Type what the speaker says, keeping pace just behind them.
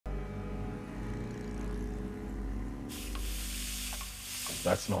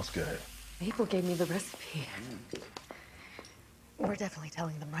That smells good. Maple gave me the recipe. We're definitely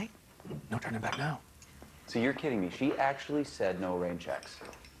telling them, right? No turning back now. So you're kidding me. She actually said no rain checks.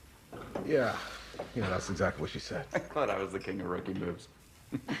 Yeah, that's exactly what she said. I thought I was the king of rookie moves.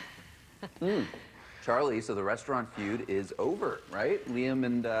 Charlie, so the restaurant feud is over, right? Liam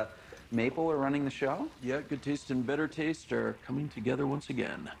and Maple are running the show? Yeah, good taste and better taste are coming together once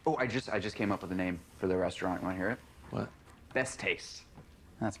again. Oh, I just came up with a name for the restaurant. Want to hear it? What? Best Taste.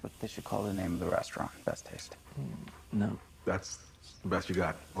 That's what they should call the name of the restaurant. Best Taste. No. That's the best you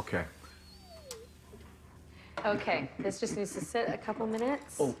got. Okay. Okay, this just needs to sit a couple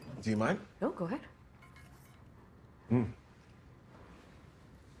minutes. Oh, do you mind? No, go ahead.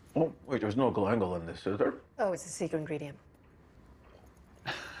 Oh, wait, there's no galangal in this, is there? Oh, it's a secret ingredient.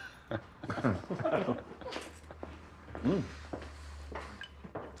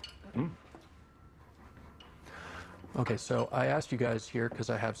 Okay, so I asked you guys here because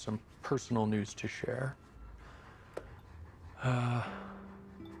I have some personal news to share.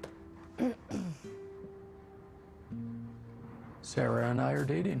 Sarah and I are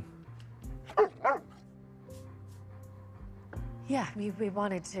dating. Yeah, we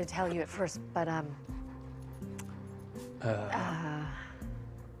wanted to tell you at first, but I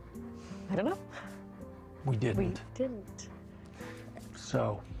don't know. We didn't. We didn't.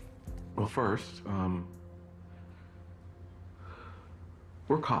 So, Well, first,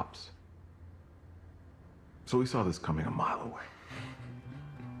 we're cops. So we saw this coming a mile away.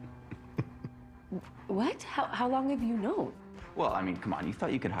 What? How long have you known? Well, I mean, come on. You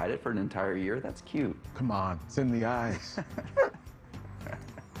thought you could hide it for an entire year? That's cute. Come on, it's in the eyes.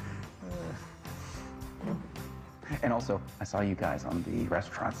 And also, I saw you guys on the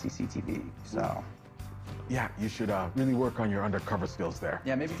restaurant CCTV, so... Yeah, you should really work on your undercover skills there.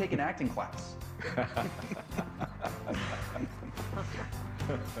 Yeah, maybe take an acting class.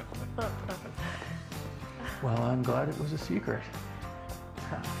 well, I'm glad it was a secret.